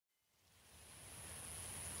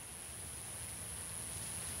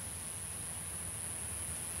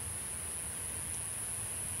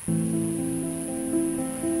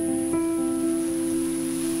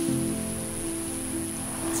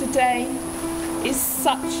today is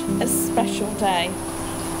such a special day,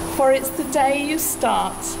 for it's the day you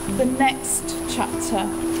start the next chapter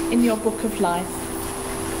in your book of life.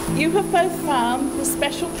 You have both found the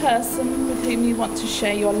special person with whom you want to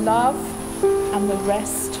share your love and the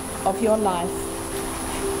rest of your life.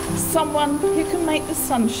 Someone who can make the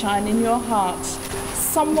sunshine in your heart.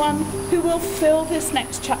 Someone who will fill this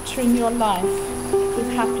next chapter in your life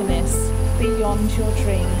with happiness beyond your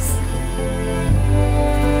dreams.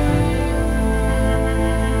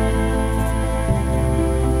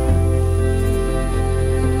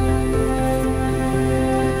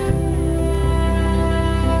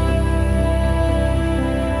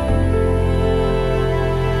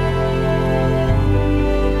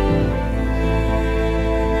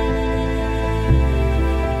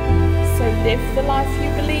 Live the life you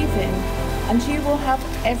believe in, and you will have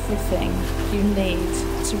everything you need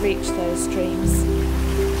to reach those dreams.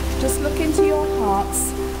 Just look into your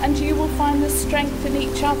hearts, and you will find the strength in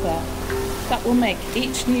each other that will make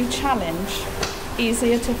each new challenge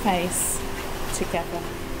easier to face together.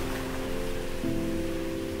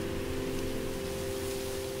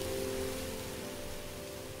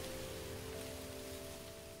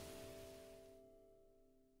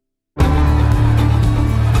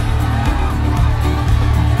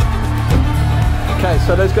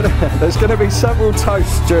 So there's going to be several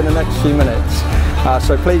toasts during the next few minutes.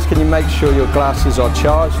 So please can you make sure your glasses are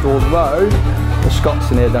charged, although the Scots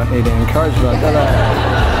in here don't need any encouragement, do they?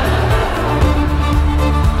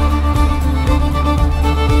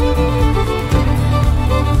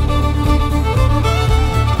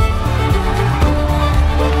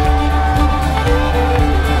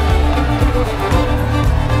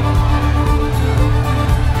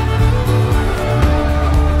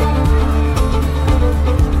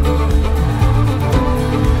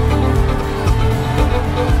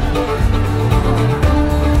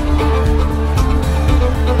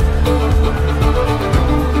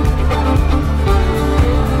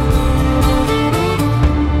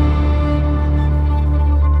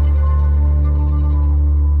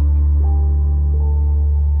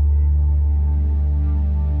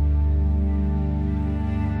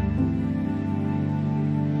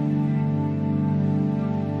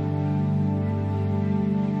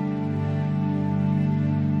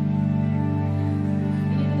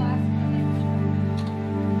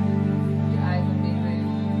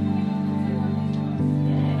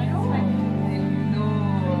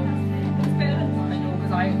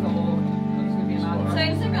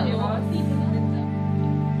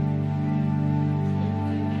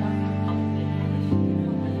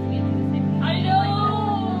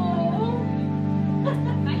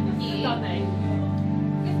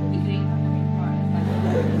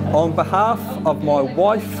 On behalf of my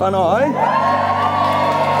wife and I,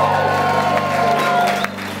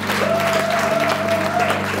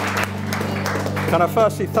 can I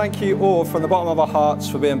firstly thank you all from the bottom of our hearts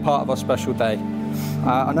for being part of our special day.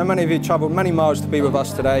 I know many of you travelled many miles to be with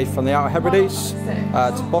us today, from the Outer Hebrides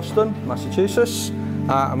to Boston, Massachusetts,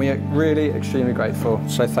 and we are really extremely grateful,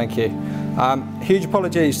 so thank you. Huge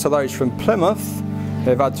apologies to those from Plymouth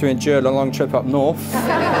who've had to endure the long trip up north.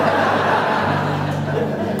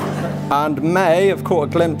 And may have caught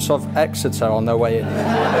a glimpse of Exeter on their way in.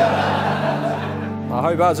 I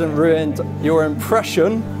hope it hasn't ruined your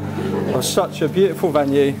impression of such a beautiful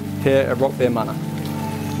venue here at Rockbeare Manor,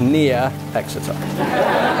 near Exeter.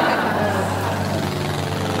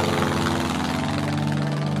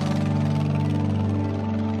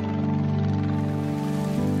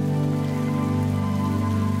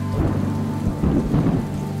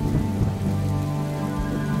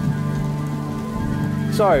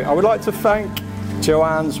 So, I would like to thank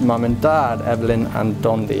Joanne's mum and dad, Evelyn and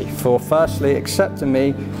Dondi, for firstly accepting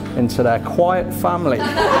me into their quiet family.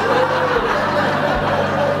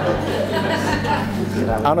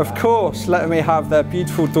 And of course, letting me have their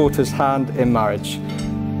beautiful daughter's hand in marriage.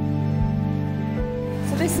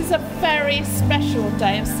 So this is a very special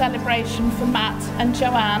day of celebration for Matt and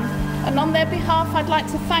Joanne, and on their behalf I'd like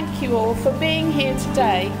to thank you all for being here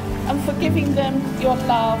today and for giving them your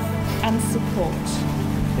love and support.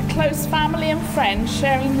 The close family and friends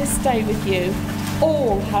sharing this day with you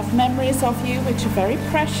all have memories of you which are very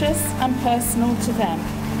precious and personal to them,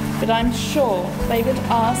 but I'm sure they would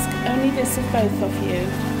ask only this of both of you.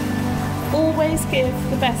 Always give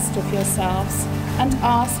the best of yourselves and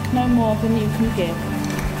ask no more than you can give.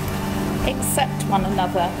 Accept one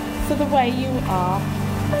another for the way you are.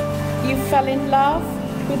 You fell in love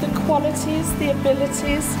with the qualities, the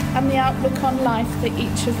abilities and the outlook on life that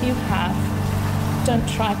each of you have. Don't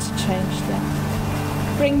try to change them.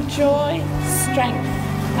 Bring joy, strength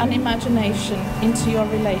and imagination into your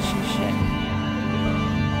relationship.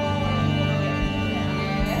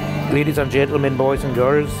 Ladies and gentlemen, boys and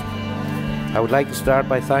girls, I would like to start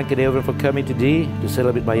by thanking everyone for coming today to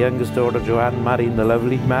celebrate my youngest daughter Joanne marrying the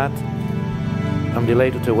lovely Matt. I'm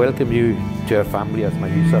delighted to welcome you to our family as my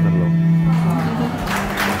new son-in-law.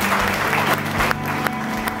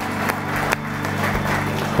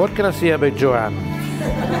 What can I say about Joanne?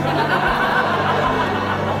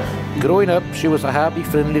 Growing up, she was a happy,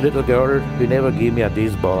 friendly little girl who never gave me a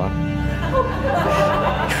day's bother.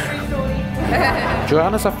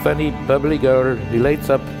 Joanne is a funny, bubbly girl who lights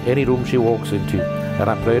up any room she walks into, and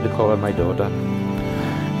I'm proud to call her my daughter.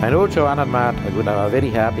 I know Joanne and Matt are going to have a very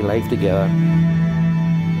happy life together.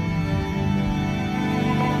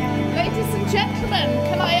 Ladies and gentlemen,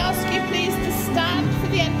 can I ask you please to stand for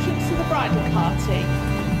the entrance to the bridal party?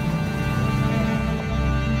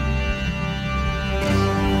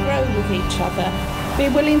 Grow with each other. Be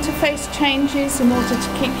willing to face changes in order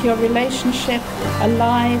to keep your relationship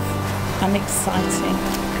alive and exciting.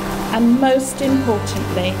 And most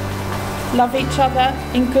importantly, love each other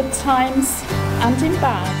in good times and in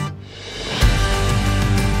bad.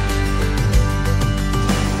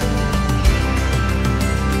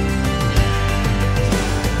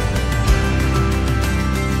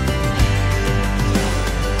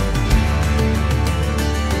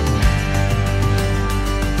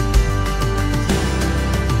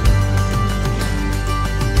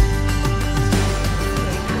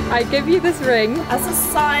 I give you this ring as a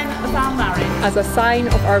sign of our marriage, as a sign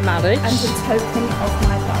of our marriage, and a token of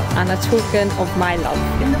my love. and a token of my love.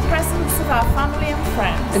 In the presence of our family and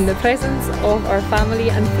friends, In the presence of our family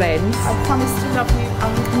and friends, I promise to love you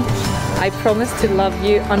unconditionally. I promise to love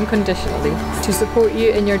you unconditionally, to support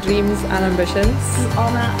you in your dreams and ambitions, To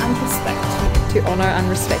honour and respect you. to honour and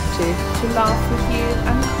respect you, To laugh with you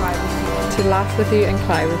and cry with you. to laugh with you and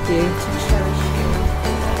cry with you, To cherish you.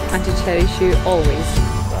 and to cherish you always.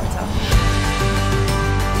 Well done.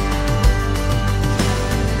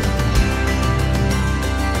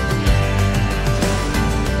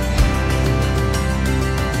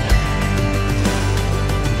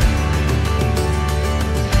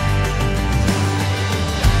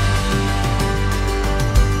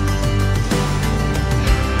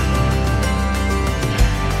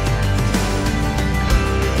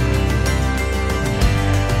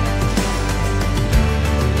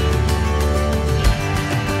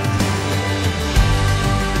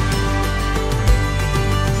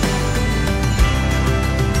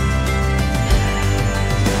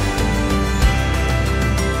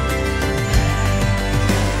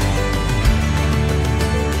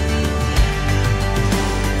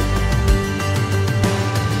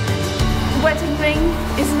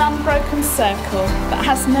 Is an unbroken circle that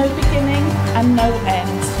has no beginning and no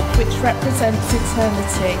end, which represents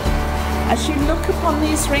eternity. As you look upon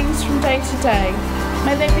these rings from day to day,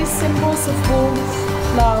 may they be symbols of warmth,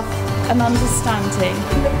 love and understanding.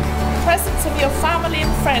 In the presence of your family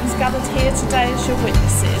and friends gathered here today as your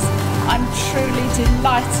witnesses, I'm truly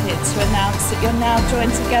delighted to announce that you're now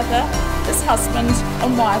joined together as husband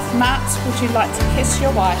and wife. Matt, would you like to kiss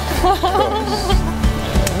your wife?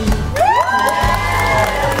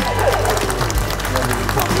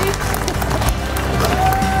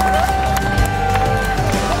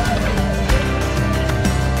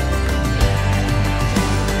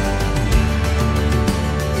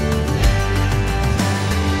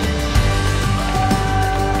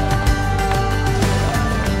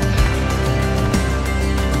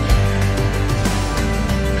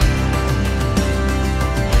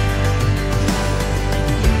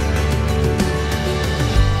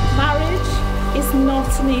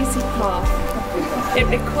 Not an easy path. It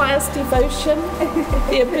requires devotion,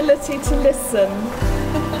 the ability to listen,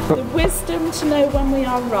 the wisdom to know when we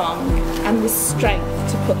are wrong, and the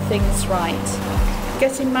strength to put things right.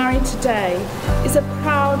 Getting married today is a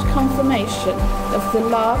proud confirmation of the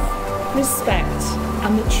love, respect,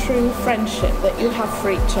 and the true friendship that you have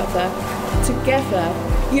for each other. Together,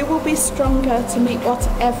 you will be stronger to meet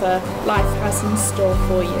whatever life has in store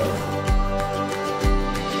for you.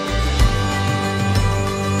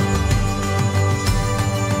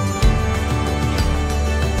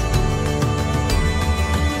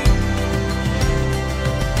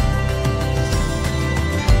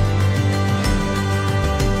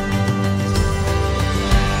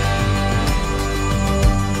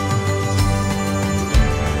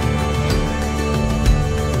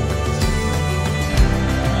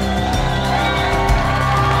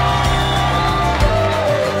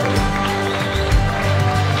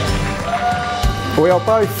 We are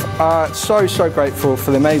both so grateful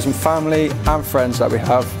for the amazing family and friends that we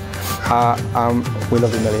have. We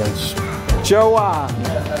love you millions. Joanne,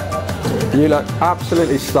 you look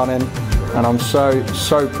absolutely stunning, and I'm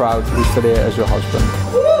so proud to be stood here as your husband.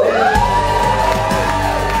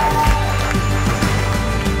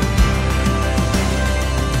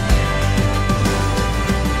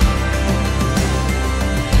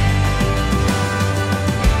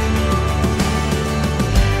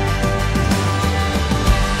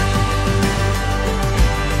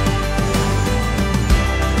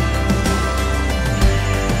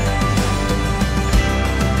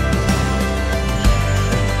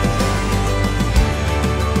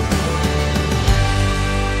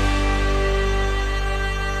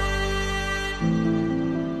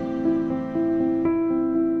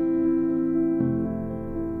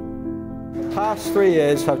 The past 3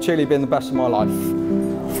 years have truly been the best of my life.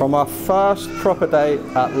 From our first proper date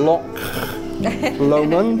at Loch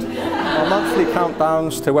Lomond, our monthly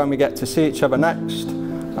countdowns to when we get to see each other next,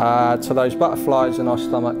 to those butterflies in our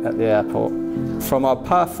stomach at the airport. From our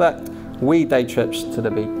perfect wee day trips to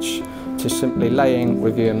the beach, to simply laying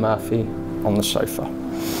with you and Murphy on the sofa.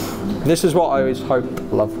 This is what I always hoped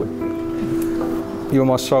love would be. You are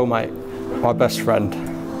my soulmate, my best friend.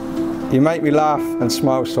 You make me laugh and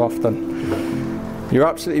smile so often. You're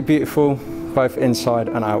absolutely beautiful, both inside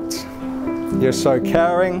and out. You're so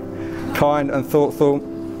caring, kind and thoughtful,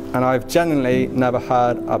 and I've genuinely never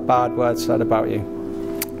heard a bad word said about you.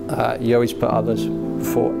 You always put others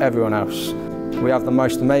before everyone else. We have the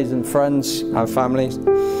most amazing friends and families.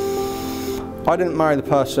 I didn't marry the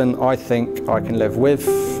person I think I can live with.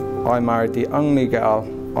 I married the only girl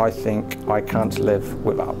I think I can't live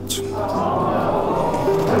without.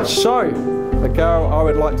 So, the girl I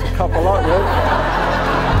would like to couple up with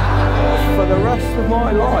for the rest of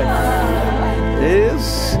my life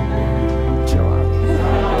is Joanne.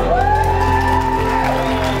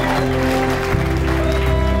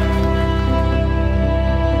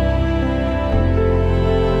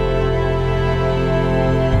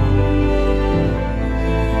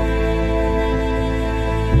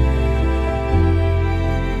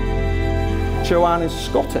 Joanne is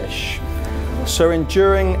Scottish, so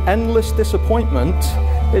enduring endless disappointment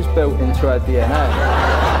is built into her DNA.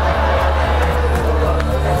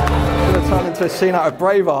 It's going to turn into a scene out of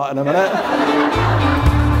Braveheart in a minute.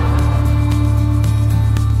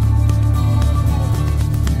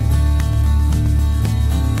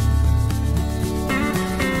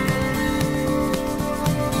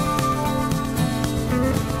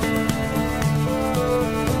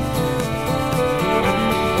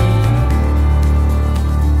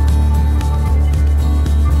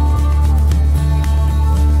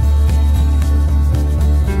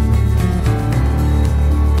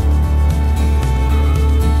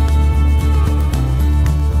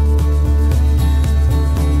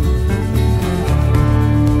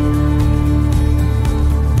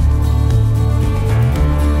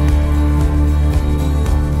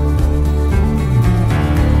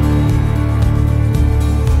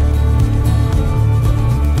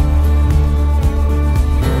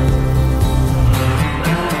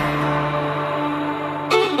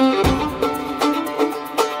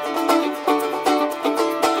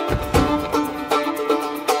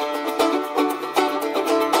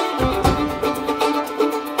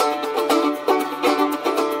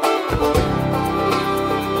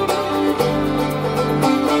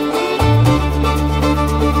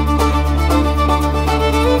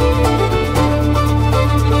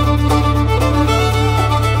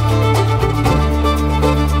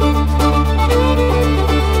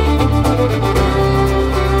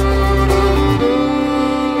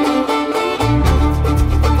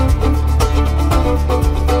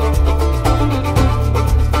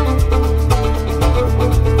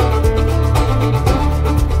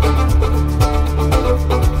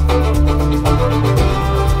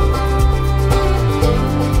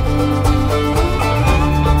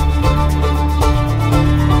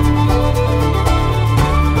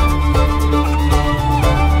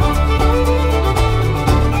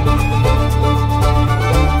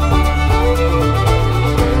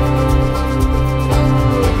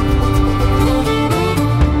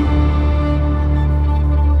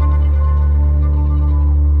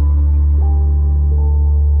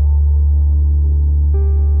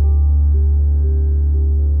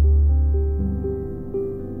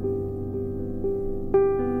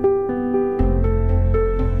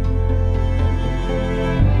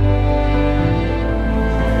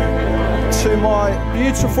 To my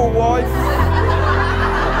beautiful wife,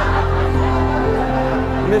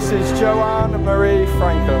 Mrs. Joanne Marie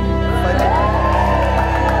Frankham. Thank you.